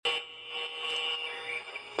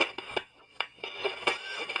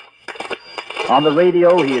On the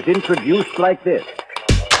radio, he is introduced like this.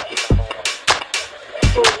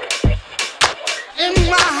 In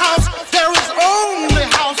my house, there is only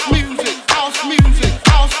house music, house music,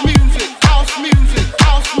 house music, house music,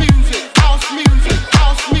 house music, house music,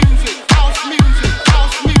 house music,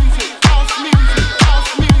 house music, house music, house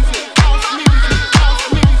music, house music, house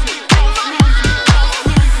music, house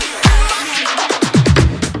music, house music,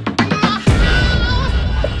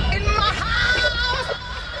 in my house,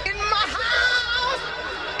 in my house,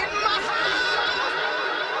 in my house.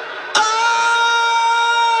 Oh,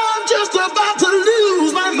 I'm just about to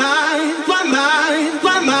lose my mind, my mind,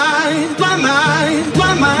 my mind, my mind,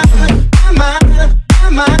 my mind, my mind,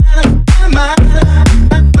 my mind, my mind,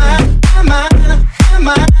 my mind, my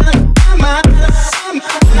mind,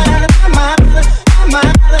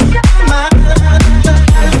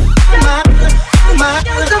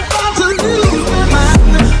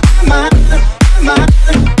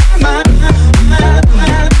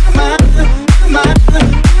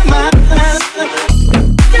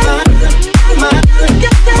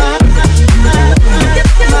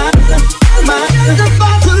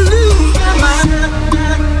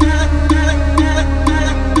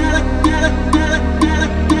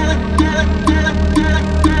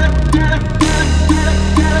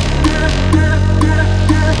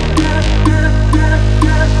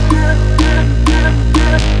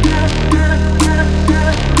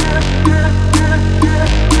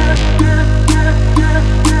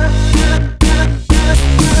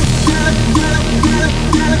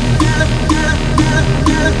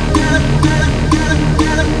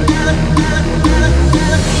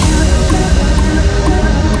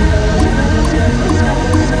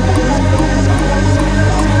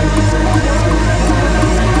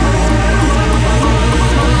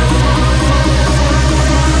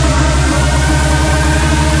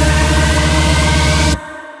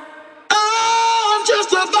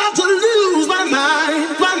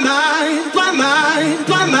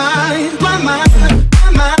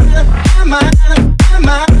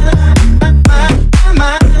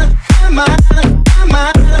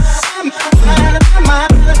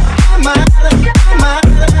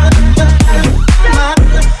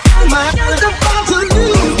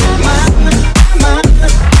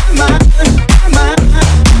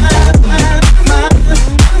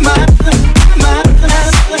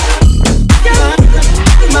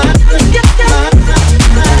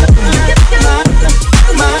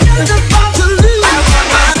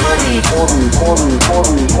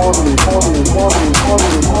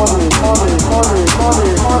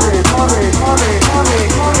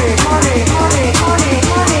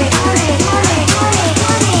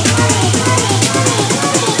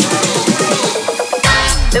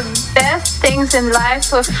 In life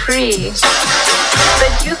for free,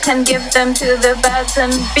 but you can give them to the birds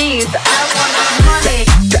and bees. I want money.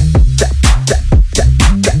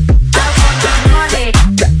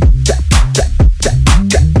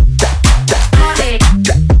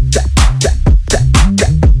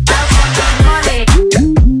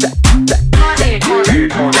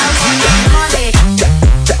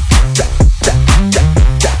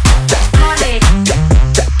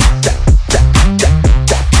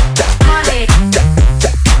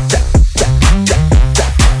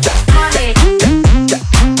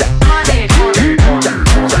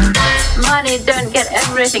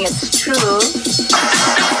 Everything is true.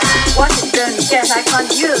 What you don't get, I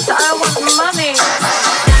can't use. I want money.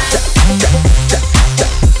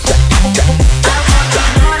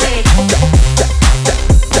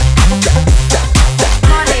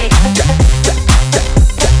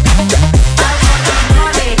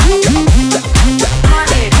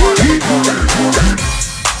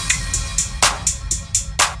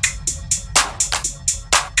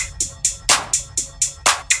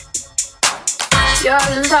 Your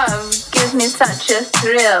love gives me such a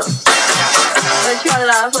thrill, but your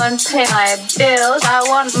love won't pay my bills. I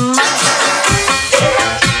want money.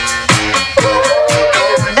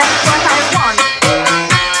 That's what I want.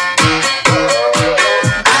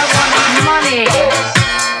 I want money.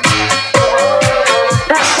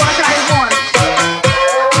 That's what I want.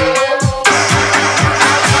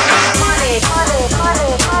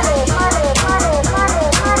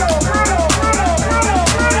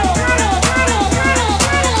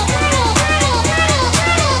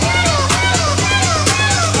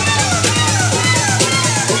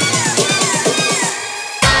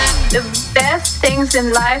 Things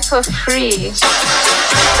in life for free,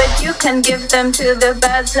 but you can give them to the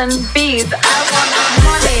birds and bees. I want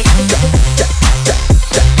money.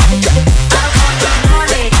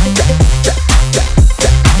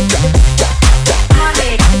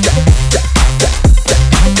 Money.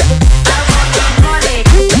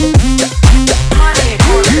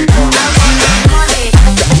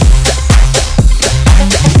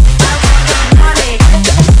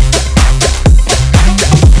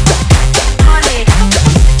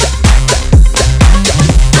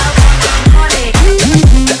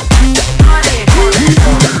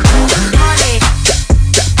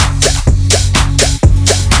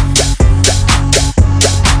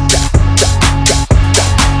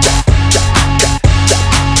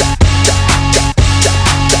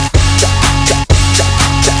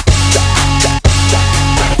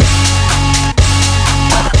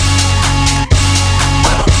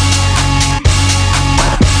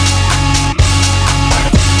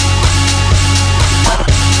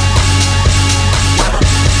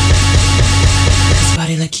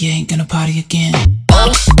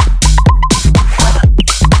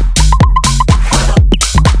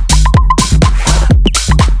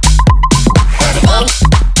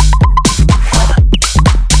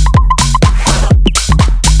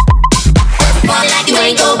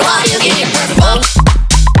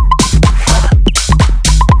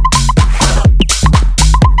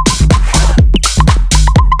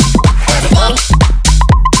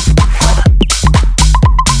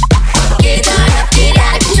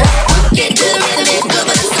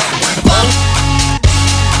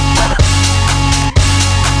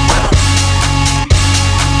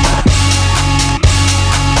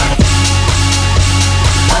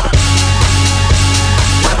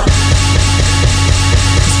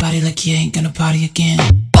 party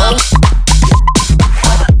again.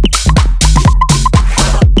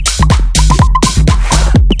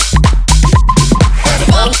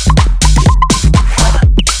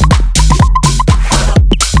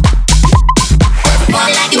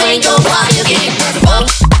 You ain't gon' party again.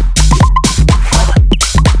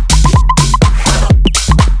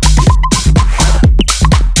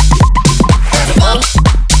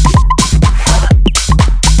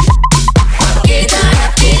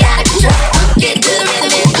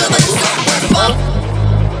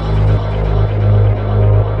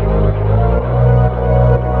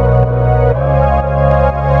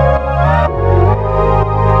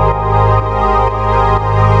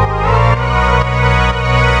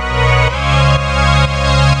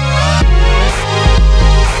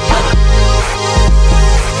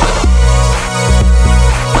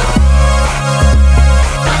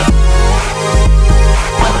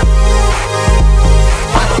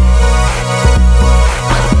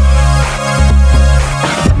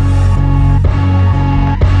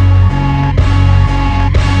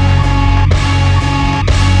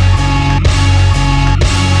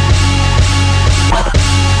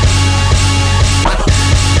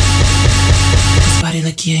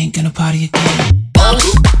 Like you ain't gonna party again.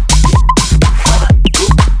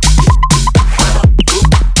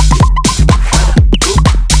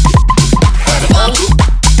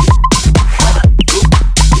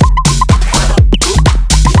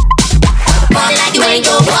 You ain't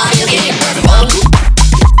gon' party again.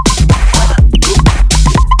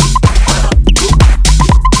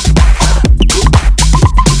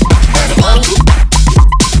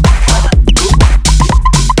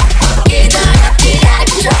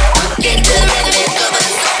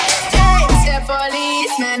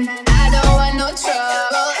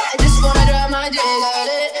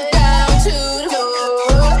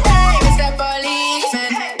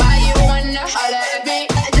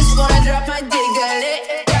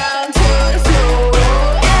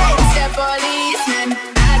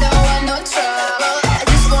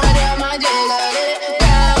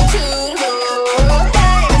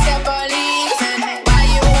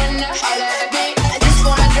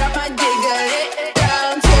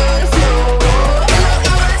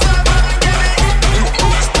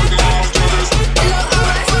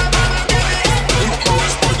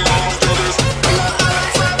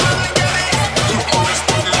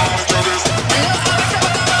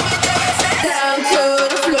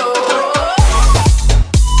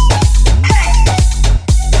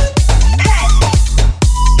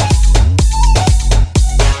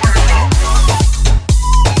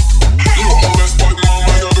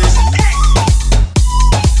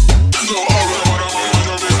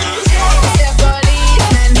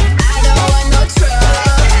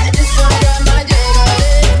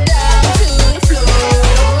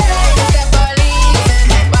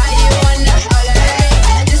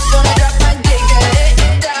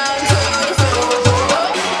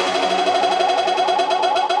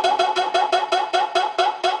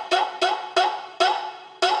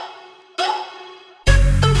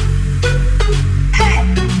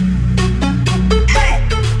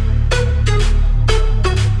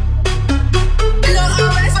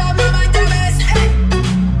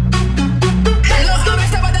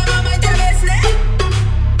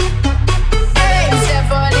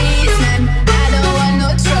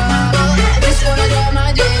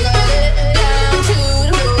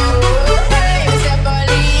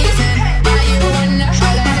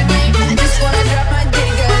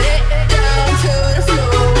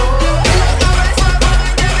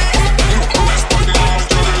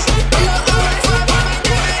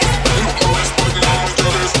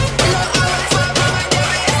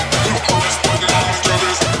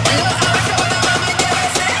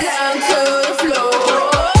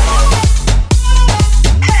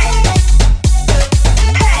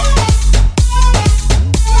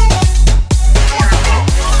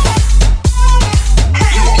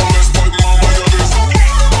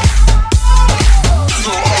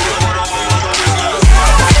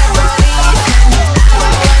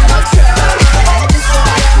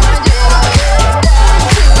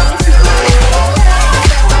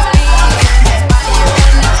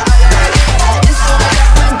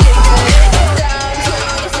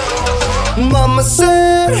 Mama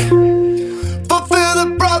said, fulfill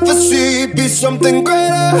the prophecy, be something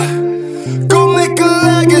greater. Go make a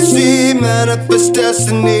legacy, manifest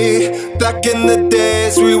destiny. Back in the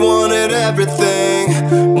days we wanted everything,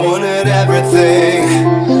 wanted everything.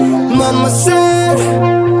 Mama said,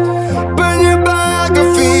 burn your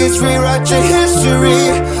biographies, rewrite your history.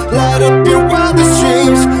 Light up your wildest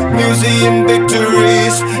dreams, museum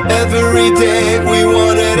victories. Every day we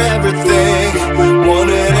wanted everything,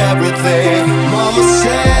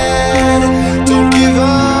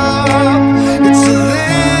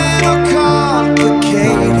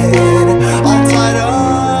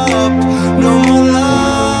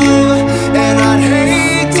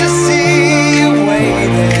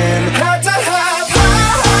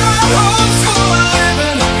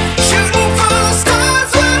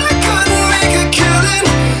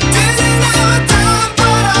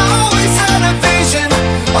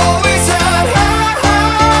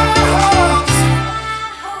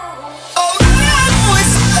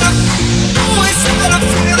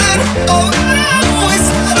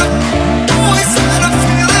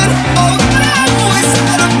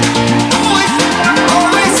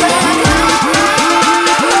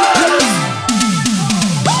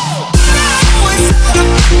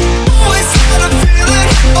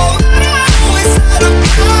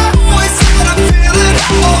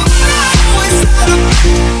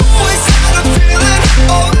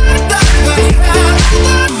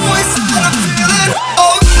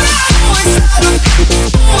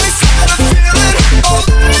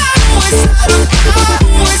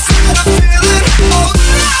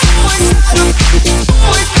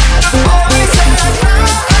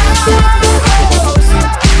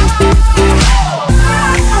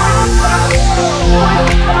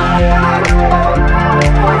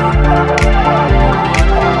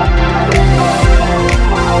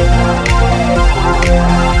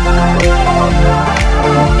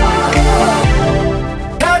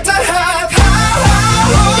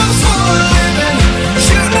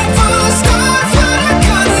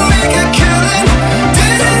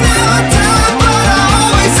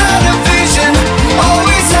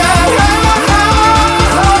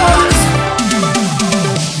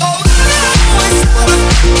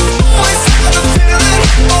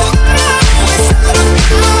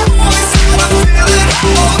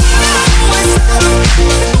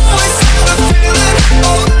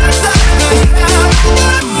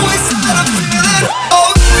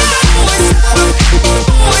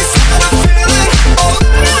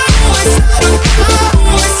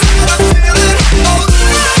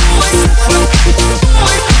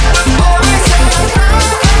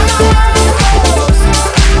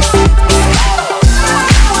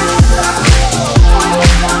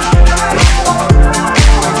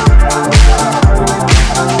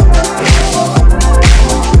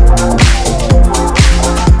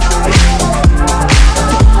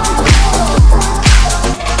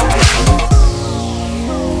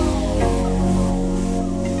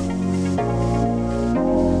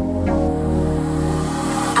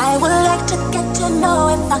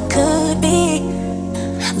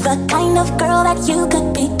 the kind of girl that you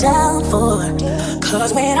could be down for.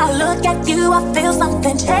 Cause when I look at you, I feel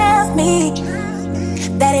something tell me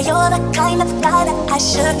that you're the kind of guy that I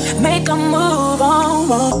should make a move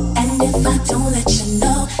on. And if I don't let you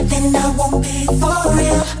know, then I won't be for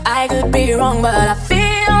real. I could be wrong, but I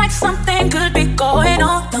feel like something could be going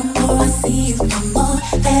on. The more I see you, the more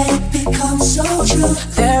that it becomes so true.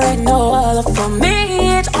 There ain't no other for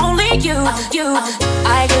me, it's only you.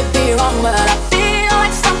 I could be wrong, but I feel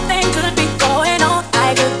like something could be going on.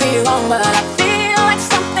 I could be wrong, but I feel like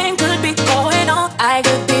something could be going on. I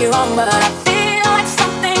could be wrong, but I feel like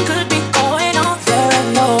something could be going on. There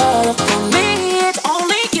ain't no other for me, it's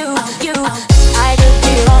only you. I could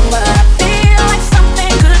be wrong, but I feel like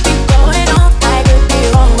something could be going on. I could be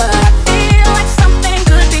wrong, but I feel like something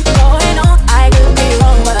could be going on. I could be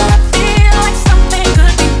wrong, but I feel like something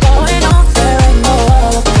could be going on. There ain't no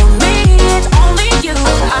other for me, it's only you.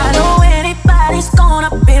 I know anybody's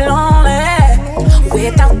gonna be lonely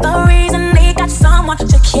without the reason they got someone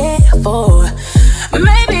to care for.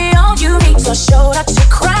 Maybe all you need's a shoulder to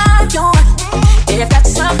cry on. If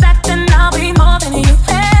that's a fact, then I'll be more than you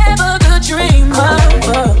ever could dream of.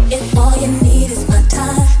 If all you need is my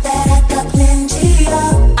time, that I got plenty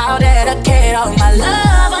of, I'll dedicate all my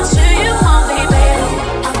love unto you only, baby.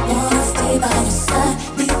 I wanna stay by your side,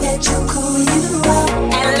 leave that you cool you up,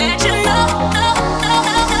 and let you know.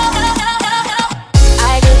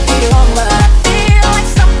 I could be wrong, but I feel like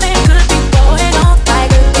something could be going on. I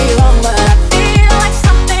could be wrong, but I feel like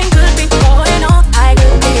something could be going on. I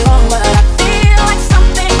could be wrong, but I feel like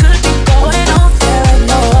something could be going on. There ain't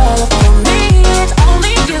no other for me, it's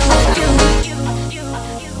only you.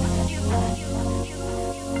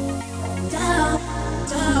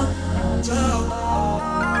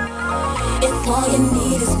 If all you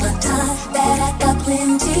need is my time, that I got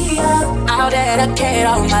plenty of, I'll dedicate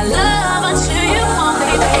all my love unto you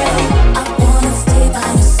only, baby. I wanna stay by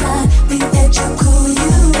your side, leave that you cool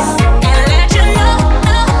you up, and let you know.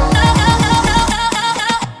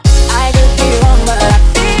 I could be wrong, but I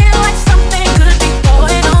feel like something could be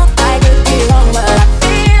going on. I could be wrong, but I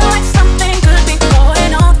feel like something could be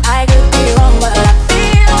going on. I could be wrong, but I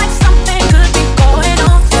feel like something could be going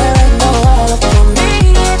on. There ain't no other for me,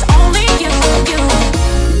 it's only you.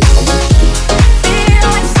 Feel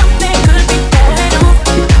like something could be going on.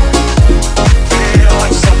 Feel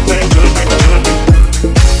like something could be going on.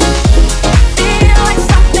 Feel like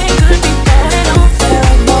something could be going on. There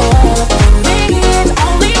ain't no other for me, it's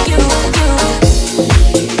only you.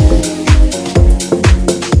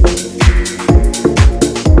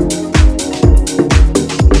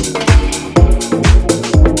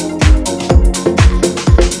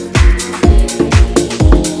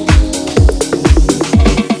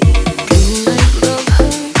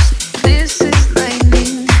 This is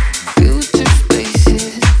lightning, future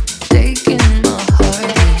spaces, taking my heart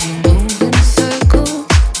as you move in circles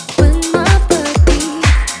with my body.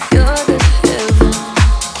 You're the heaven,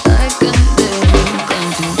 like a devil.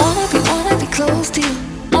 Wanna be close to you.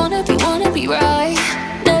 Wanna be right.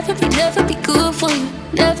 Never be good for you.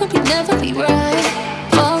 Never be right.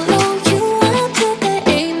 Follow you until there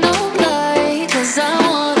ain't no light. 'Cause I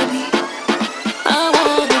wanna be.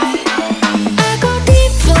 I go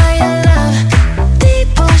deep for your love, deep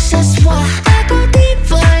pour ce soir. I go deep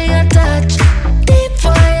for your touch, deep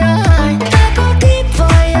for your heart. I go deep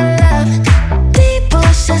for your love, deep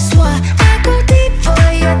pour ce soir. I go deep for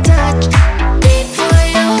your touch, deep for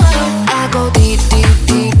your heart. I go deep, deep,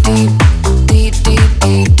 deep, deep, deep, deep,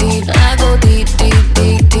 deep, deep. I go deep, deep,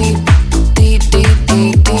 deep, deep, deep, deep,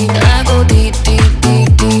 deep, deep. I go deep, deep, deep,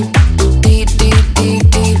 deep, deep, deep, deep,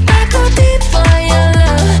 deep. I go deep for your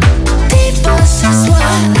love, deep pour ce soir.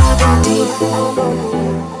 I go deep.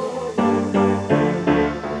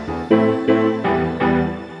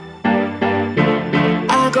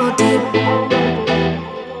 I go deep.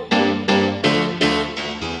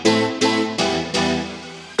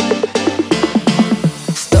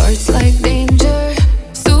 Starts like danger,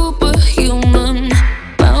 superhuman.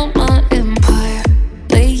 Found my empire,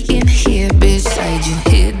 laying here beside you.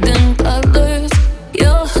 Hidden colors,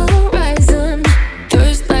 your horizon.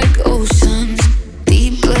 First like oceans,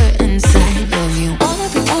 deeper inside of you.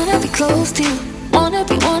 Wanna be close to you. Wanna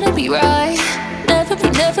be right.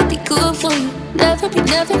 Never be good for you. Never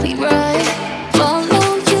be right. Follow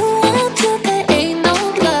you until there ain't no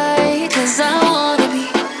light. 'Cause I wanna be.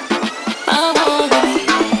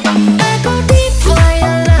 I go deep for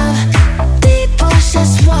your love, deep pour ce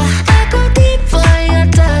soir. I go deep for your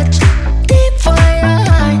touch, deep for your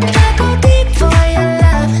heart. I go deep for your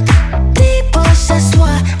love, deep pour ce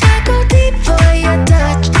soir. I go deep for your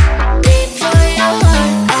touch, deep for your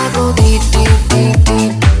heart. I go deep, deep, deep,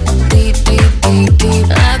 deep,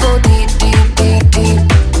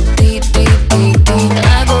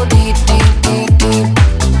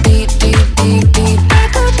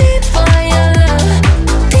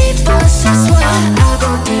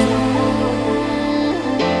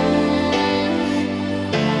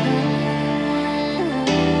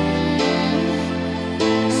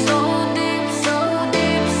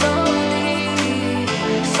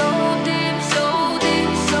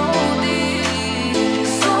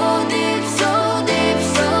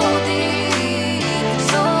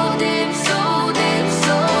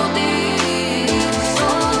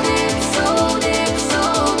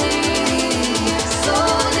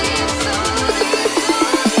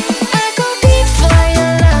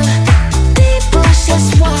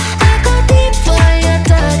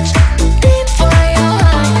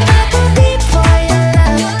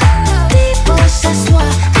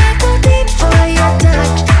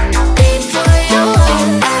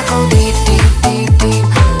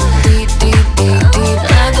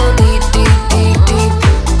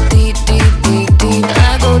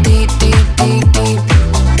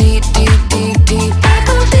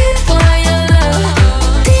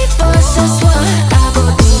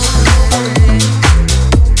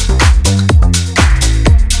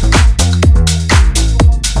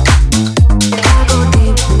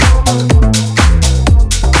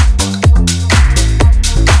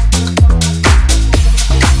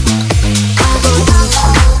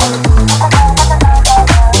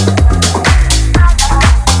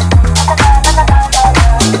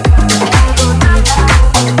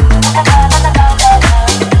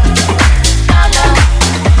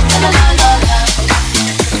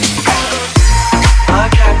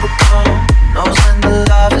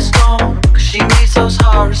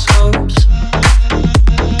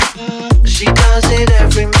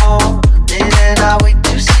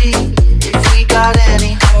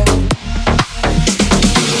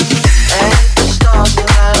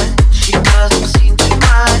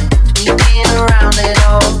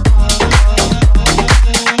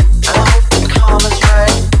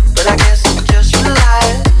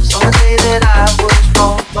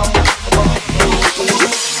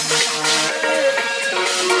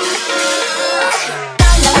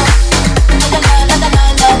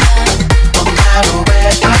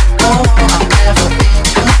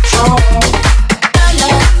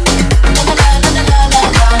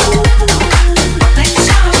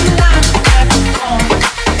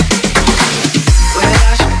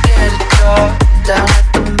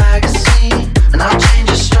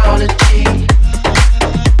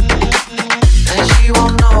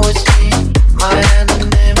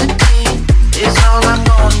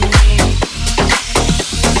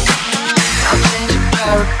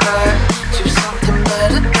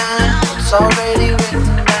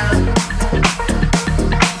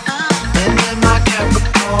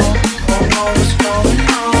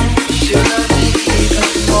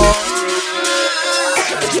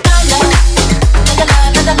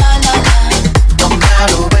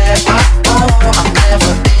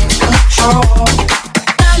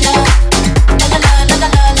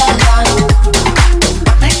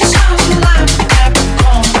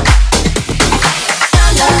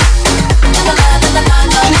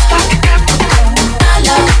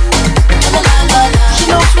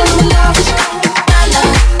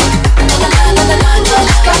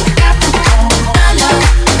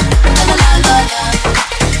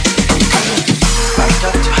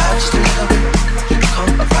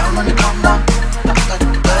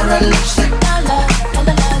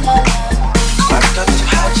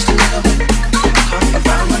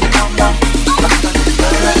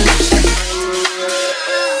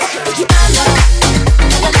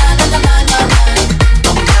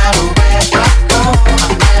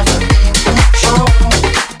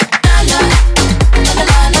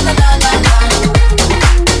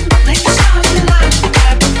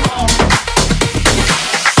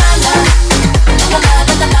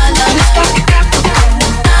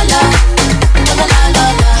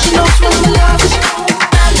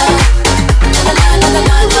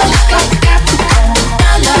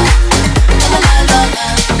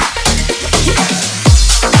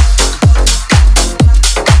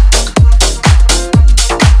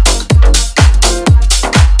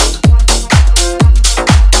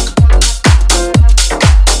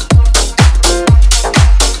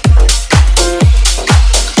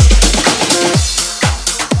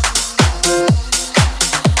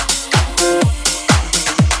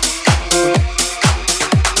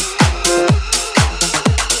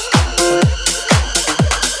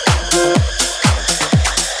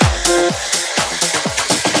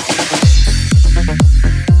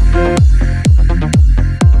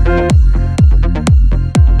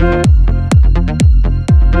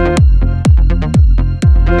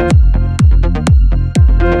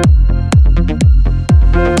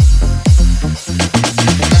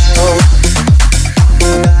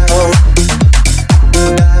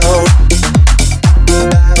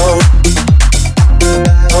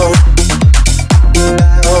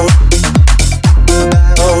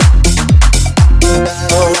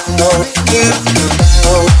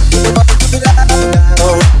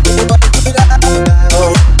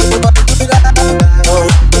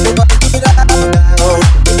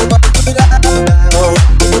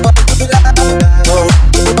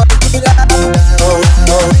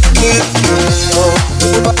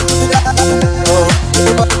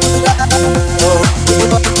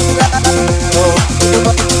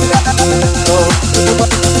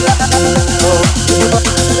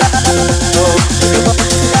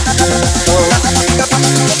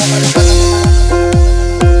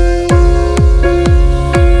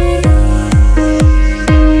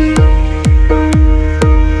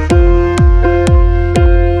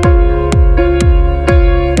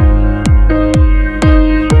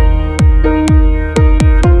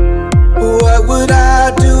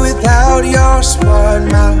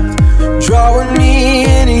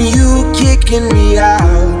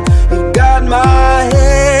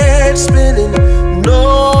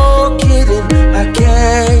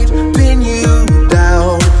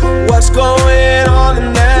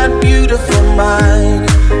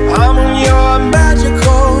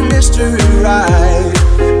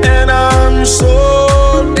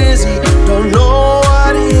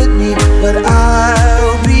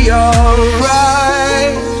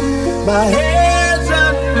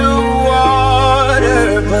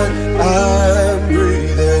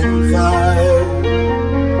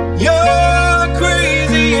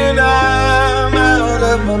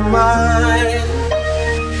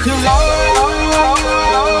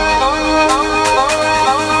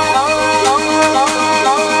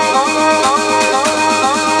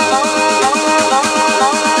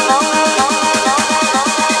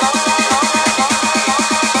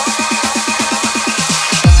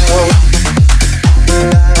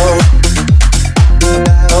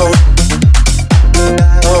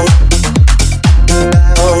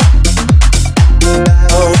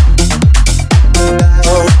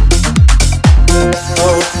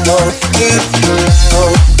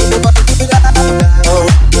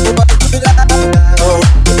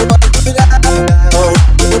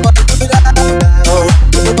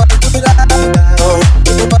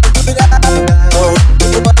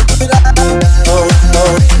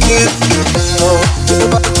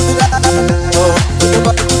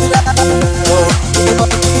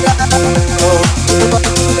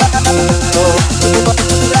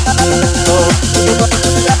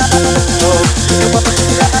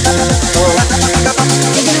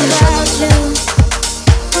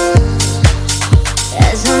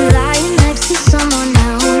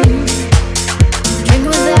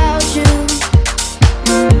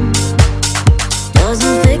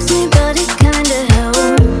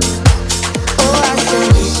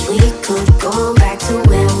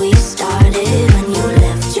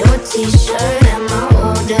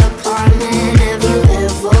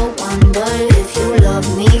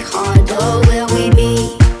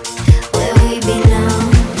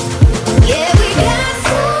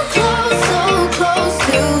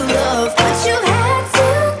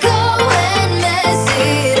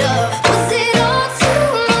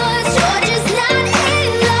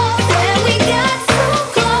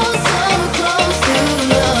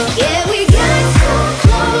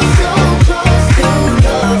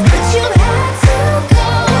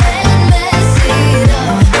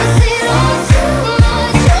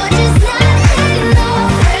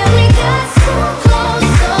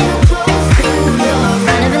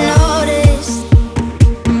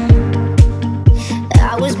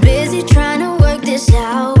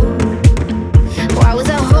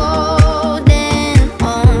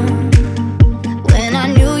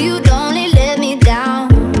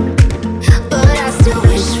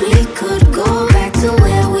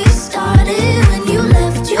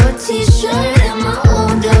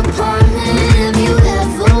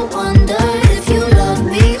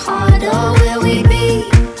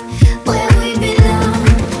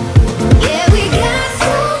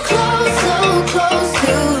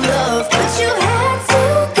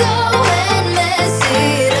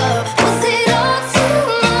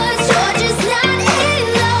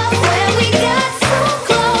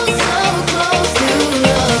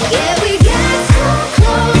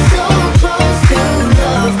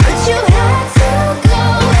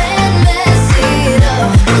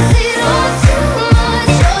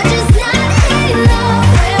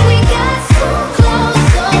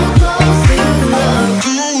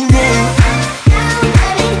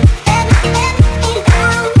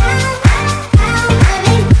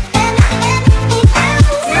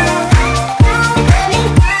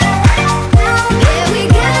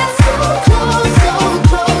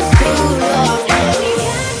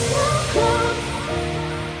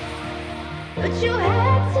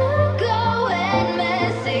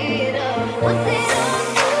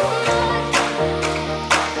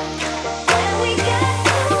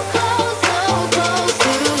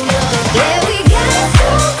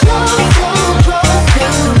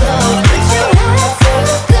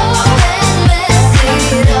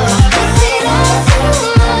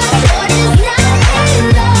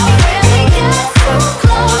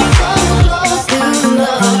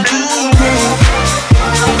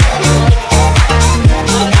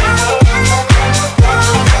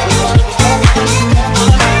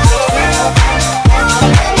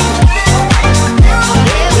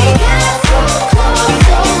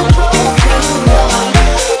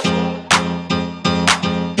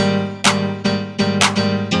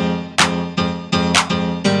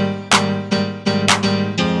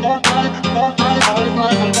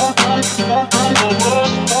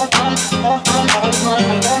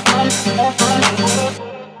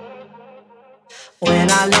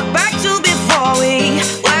 When I look back to before we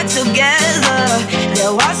were together,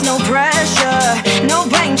 there was no pressure, no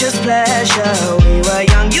pain, just pleasure. We were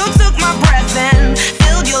young, you took my breath and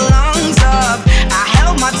filled your lungs up. I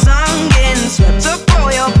held my tongue in, swept up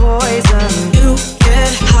all your poison. You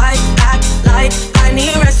get high, act like I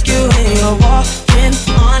need rescuing. You're walking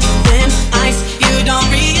on thin ice, you don't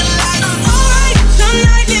realize I'm alright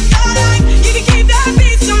tonight. If you're like, you can keep that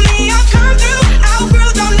piece of me. I'll come through, I'll grow,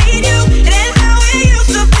 don't need you. It ain't how it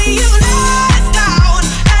used to be. You lost out,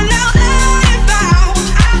 and now I found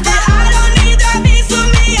that I don't need that piece of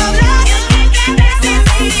me. I'm like, you can get that piece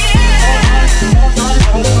of me.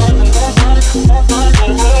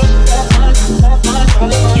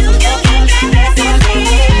 You can get that piece of me.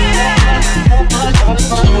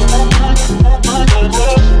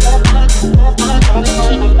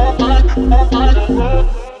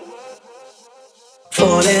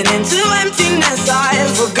 Falling into emptiness, I've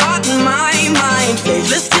forgotten my mind.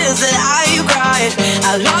 Faithless tears that I cried,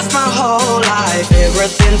 I lost my whole life.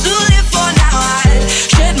 Everything to live for now. I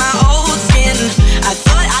shed my old skin. I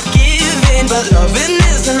thought I'd give in, but loving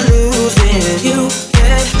isn't losing. You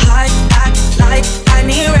get high, act like I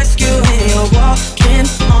need rescuing. You're walking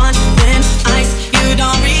on thin ice. You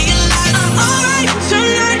don't realize I'm alright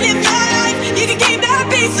tonight. Live your life. You can keep that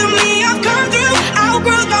piece of me. I've come through.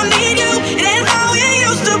 Outgrow, don't need you. It ain't how it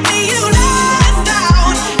used to be. You left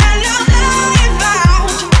out, and now I found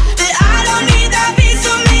that I don't need that piece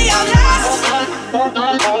of me. I'm lost.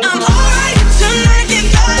 I'm alright tonight.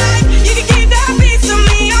 Live your life. You can keep that piece of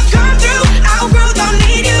me. I've come through. Outgrow, don't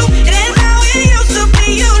need you. It ain't how it used to be.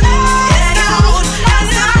 You left out,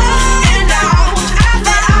 and now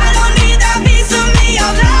that I don't need that piece of me.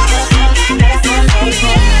 I'm lost.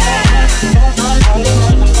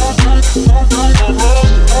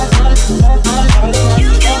 You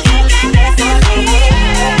can keep that piece of me.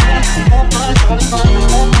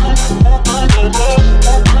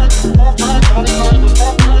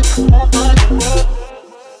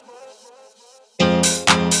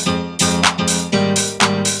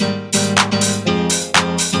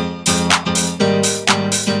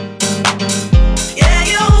 Yeah,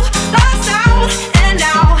 you lost out, and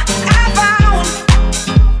now I found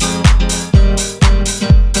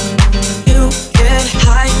you get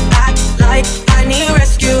high, act like I need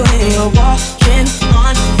rescuing. You're walking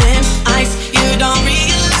on thin ice. You don't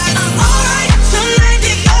realize I'm alright tonight.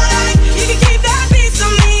 Live your life. You can keep that piece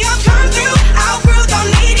of me. I've come through. Outgrew, don't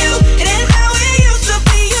need you. It ain't how it used to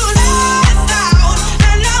be. You left out,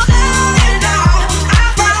 and now I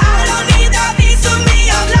don't need that piece of me.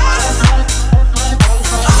 I'm lost.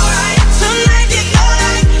 Alright tonight. Live your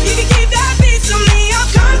life. You can keep that piece of me.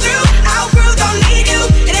 I've come through. Outgrew, don't need you.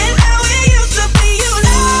 It ain't how it used to be. You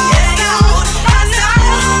left out,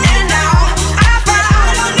 and now I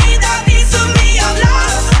don't need that piece of me. I'm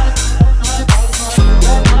lost.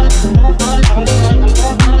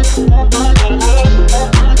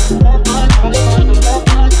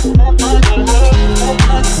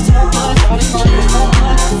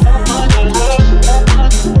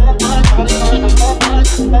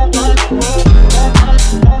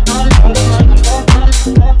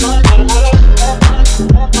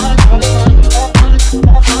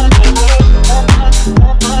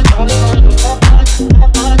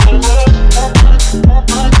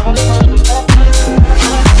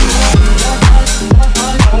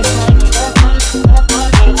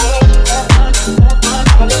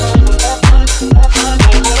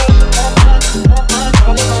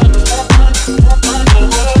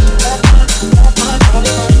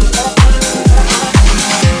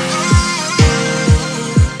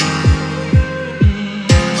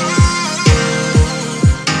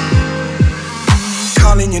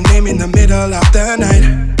 Calling your name in the middle of the night.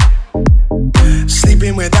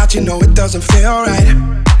 Sleeping without you, no, it doesn't feel right.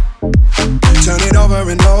 Turn it over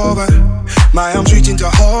and over. My arms reaching to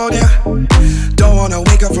hold ya. Don't wanna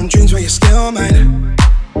wake up from dreams where you're still mine.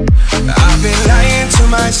 I've been lying to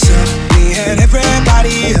myself, me and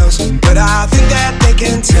everybody else, but I think that they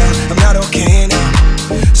can tell I'm not okay now.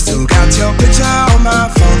 Still got your picture on my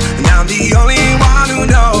phone, and I'm the only one who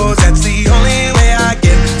knows. That's the only way I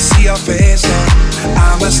get to see your face now.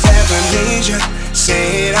 I must have amnesia,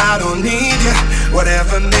 saying I don't need you.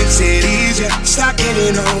 Whatever makes it easier, start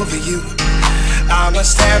getting over you. I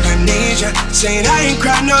must have amnesia, saying I ain't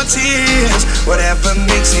cried no tears. Whatever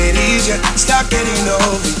makes it easier, start getting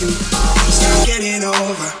over you. Start getting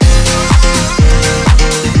over.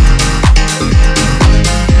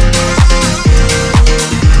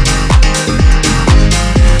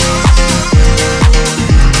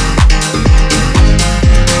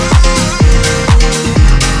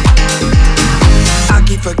 I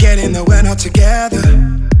keep forgetting that we're not together.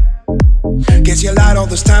 Guess you lied all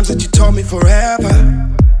those times that you told me forever.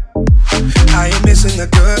 I ain't missing the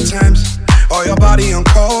good times or your body on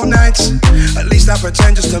cold nights. At least I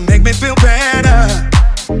pretend just to make me feel better.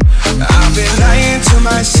 I've been lying to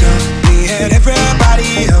myself, me and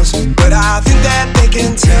everybody else, but I think that they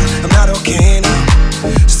can tell I'm not okay now.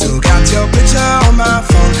 Still got your picture on my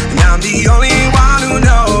phone, and I'm the only one who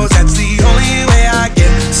knows. That's the only way I get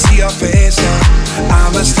to see your face now. I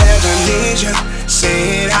must have amnesia,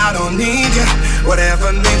 saying I don't need you.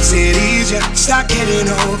 Whatever makes it easier, start getting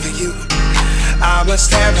over you. I must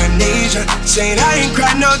have amnesia, saying I ain't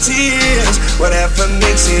cried no tears. Whatever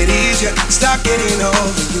makes it easier, start getting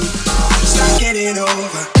over you. Start getting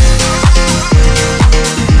over.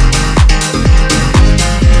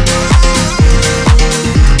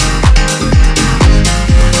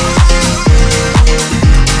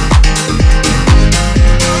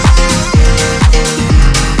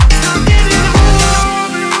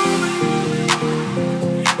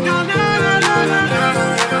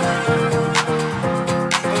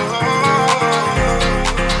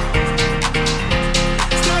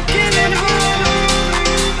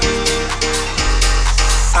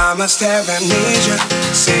 must have amnesia.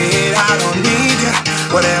 Say I don't need you.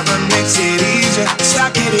 Whatever makes it easier.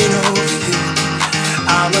 Stop getting over you.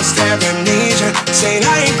 I must have amnesia. Saying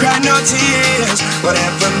I ain't cried no tears.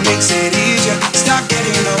 Whatever makes it easier. Stop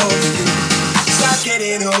getting over you. Stop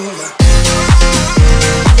getting over.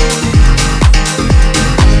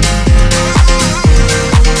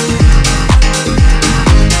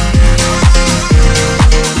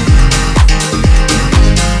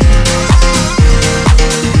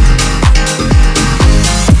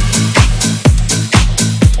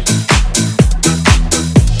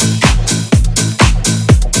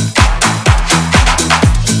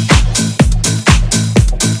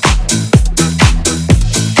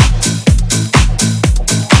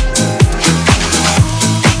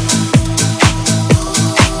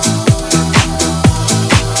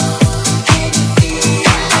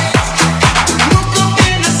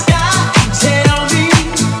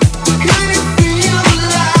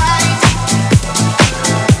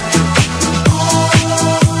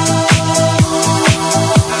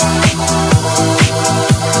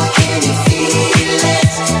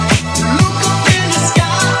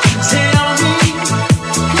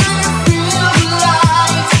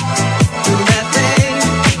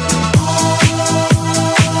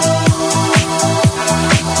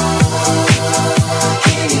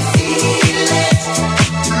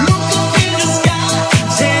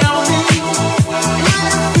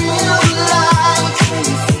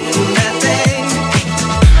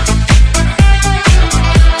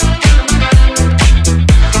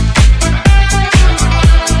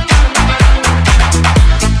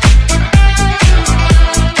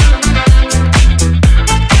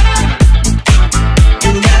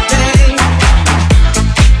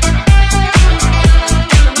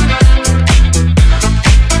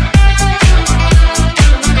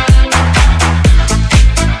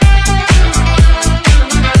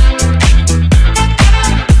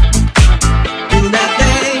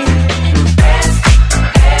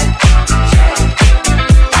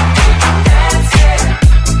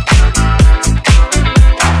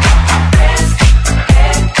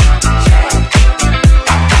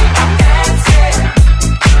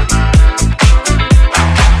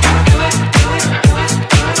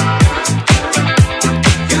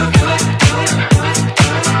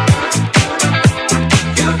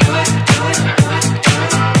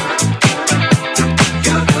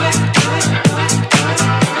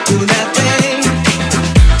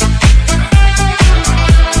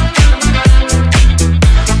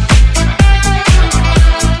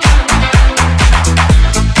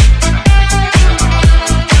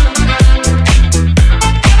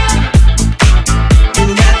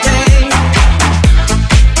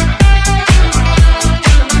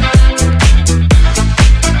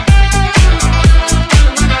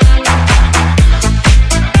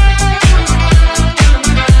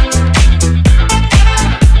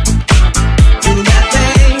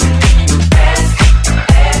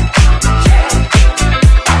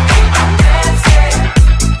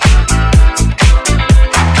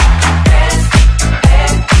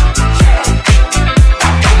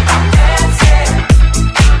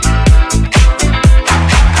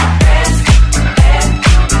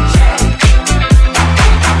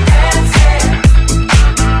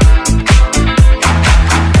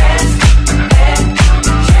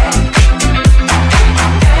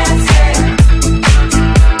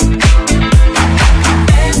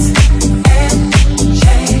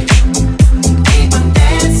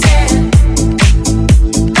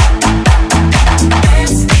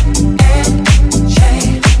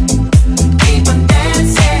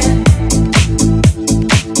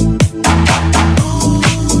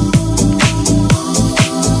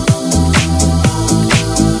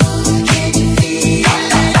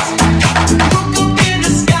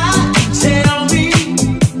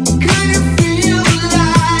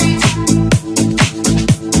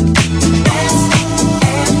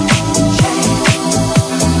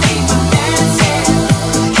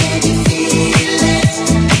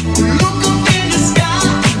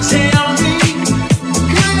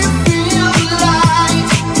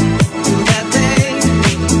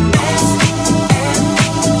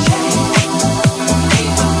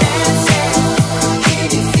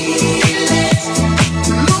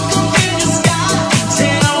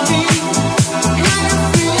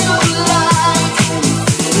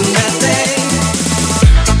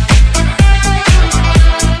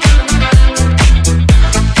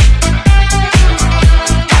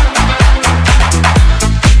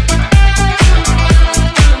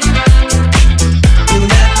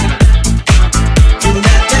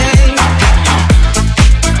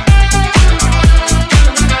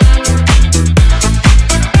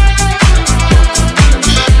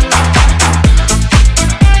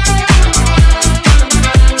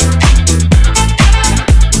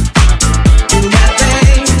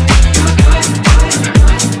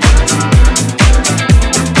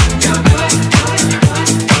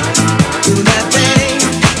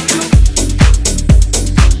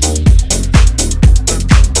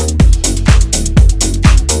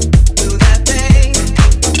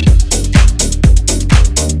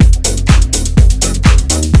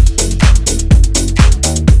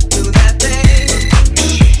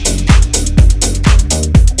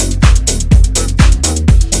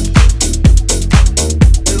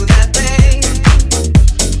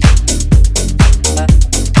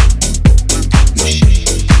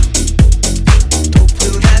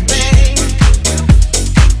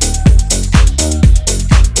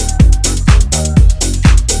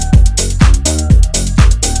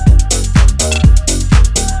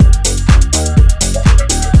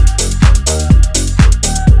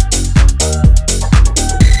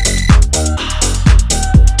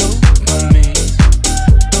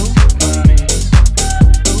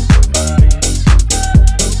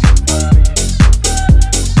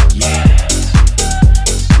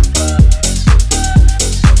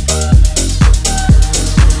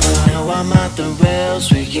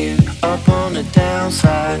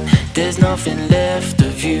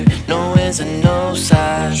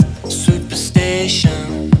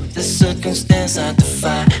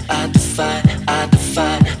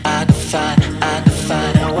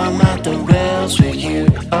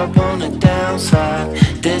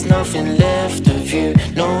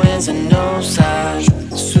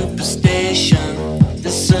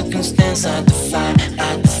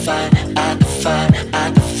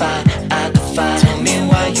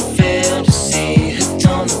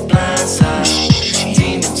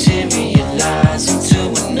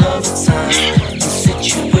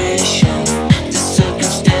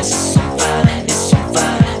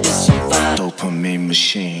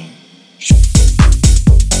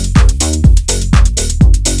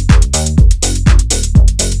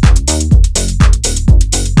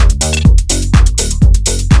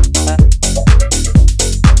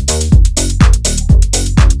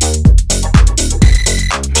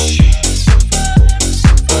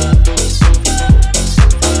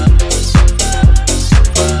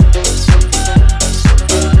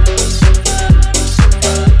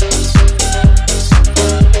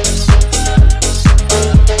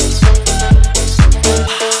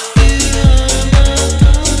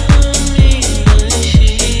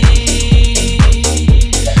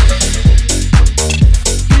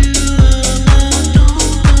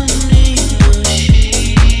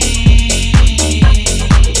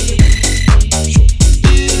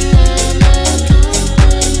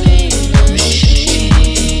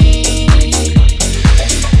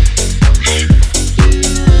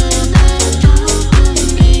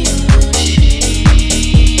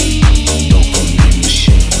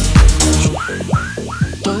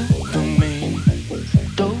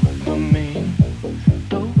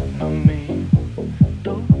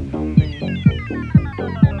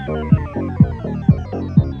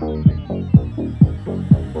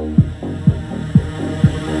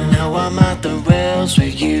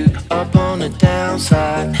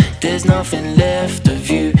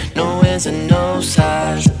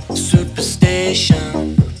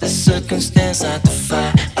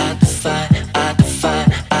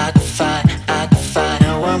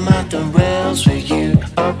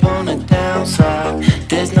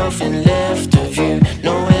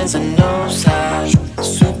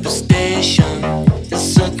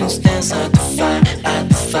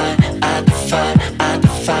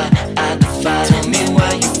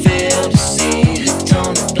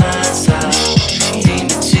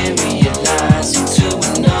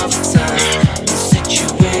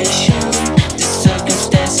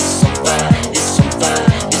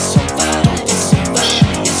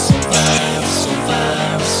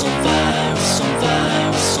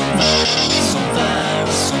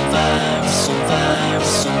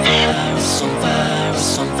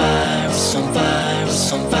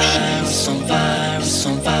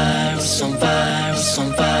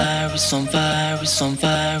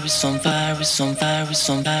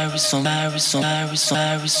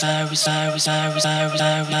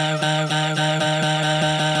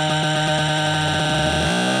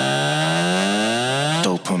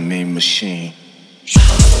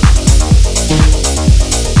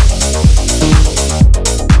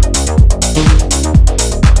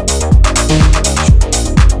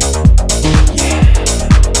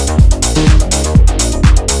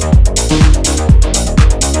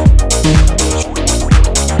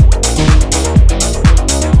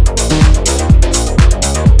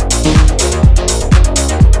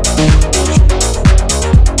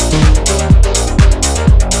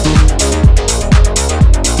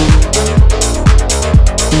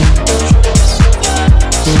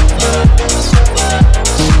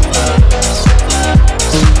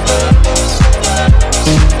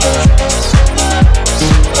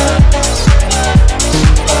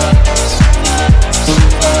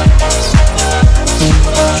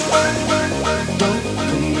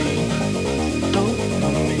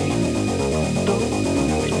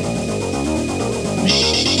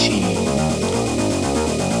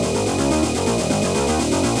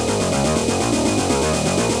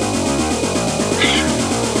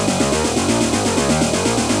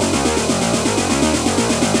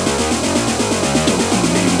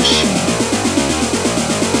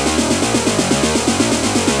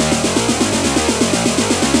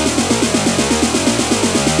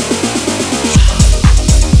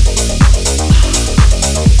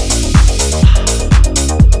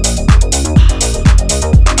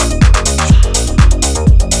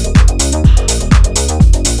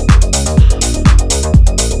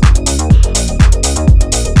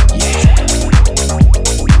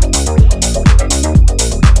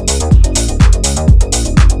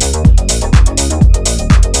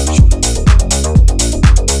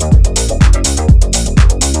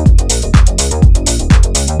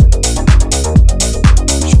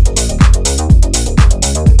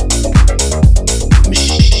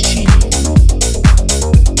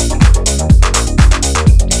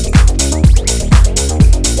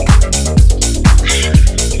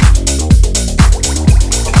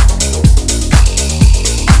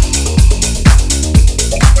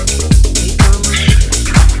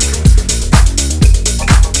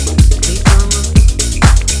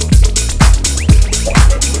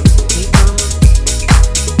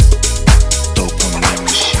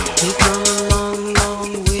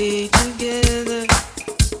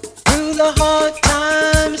 the hard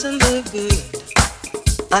times and the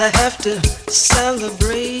good. I have to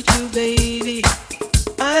celebrate you, baby.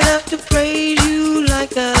 I have to praise you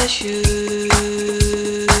like I should.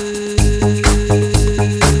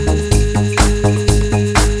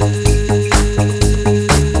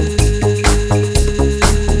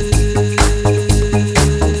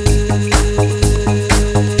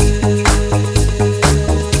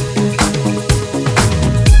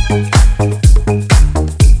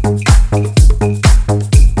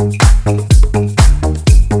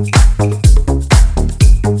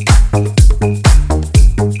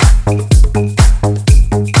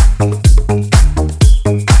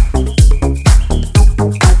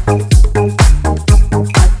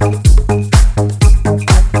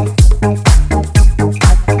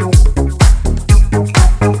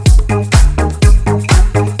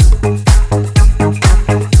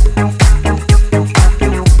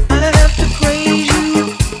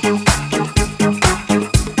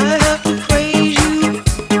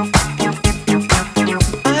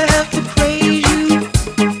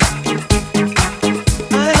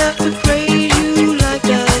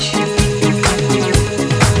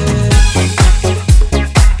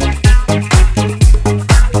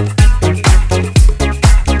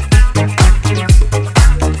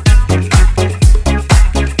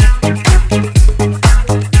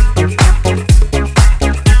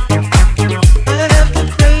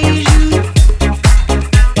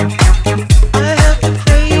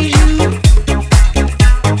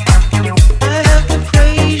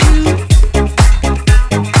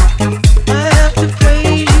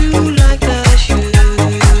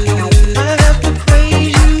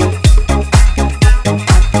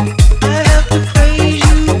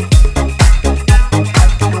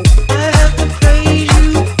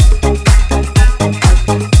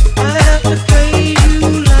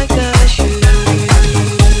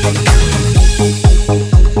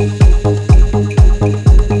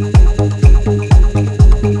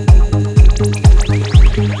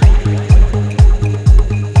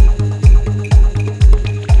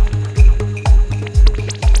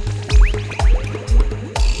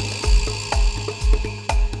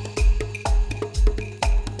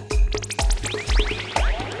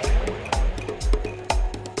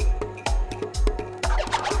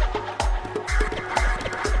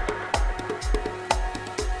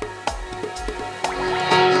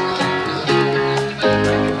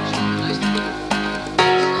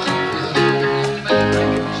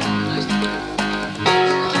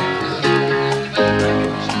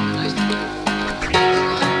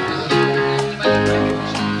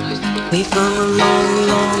 We've come a long,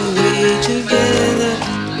 long way together,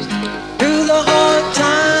 through the hard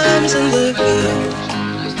times and the good.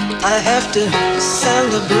 I have to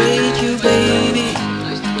celebrate you, baby.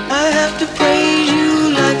 I have to praise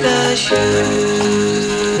you like I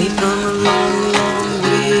should. We've come a long, long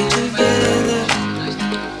way together,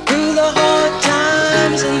 through the hard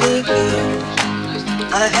times and the good.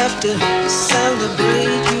 I have to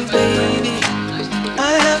celebrate you, baby.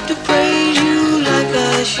 I have to praise you like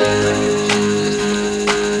I should.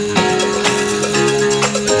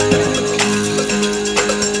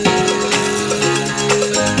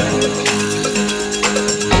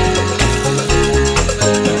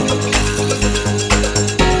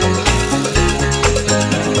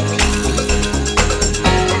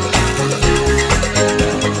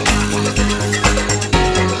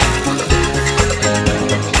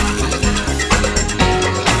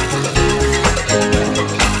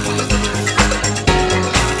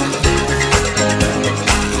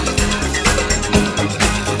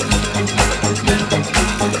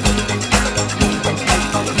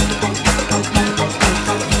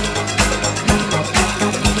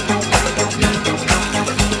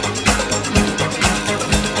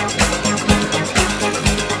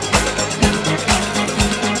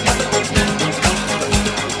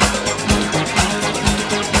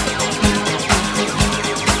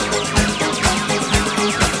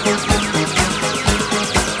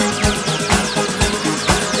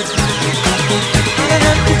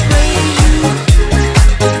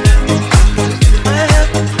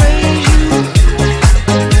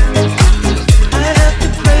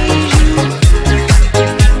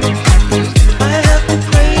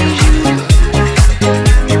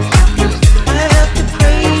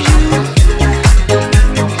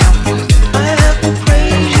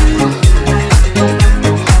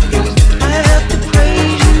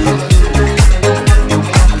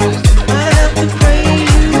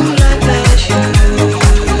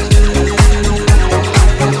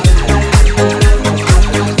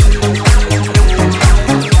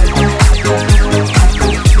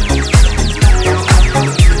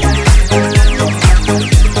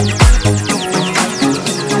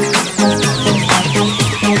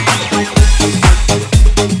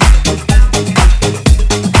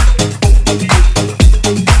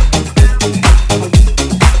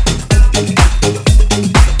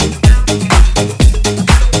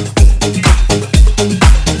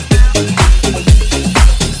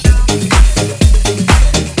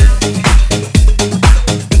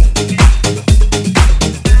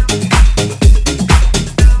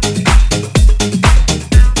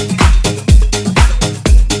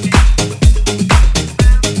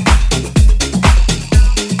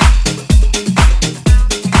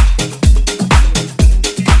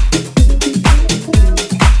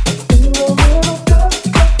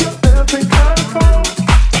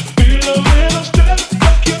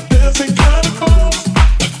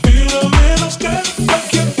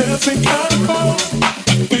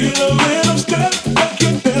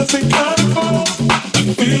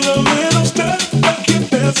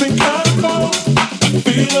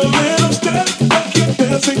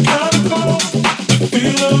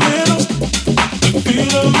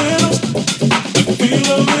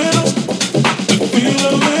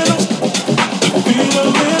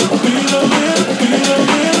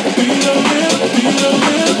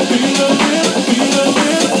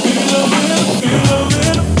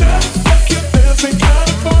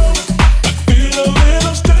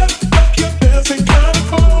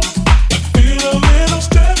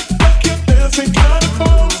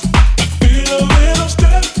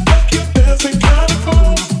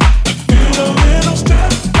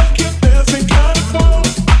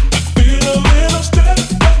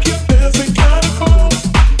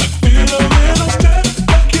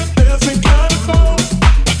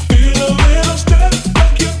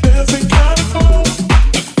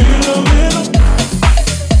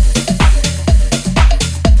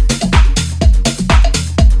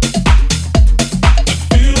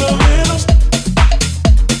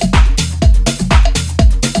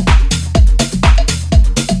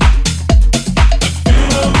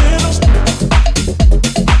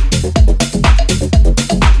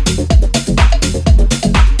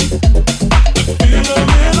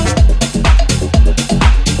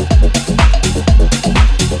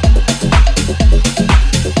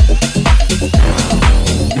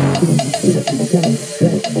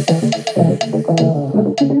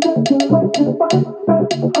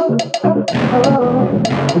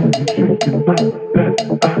 Oh,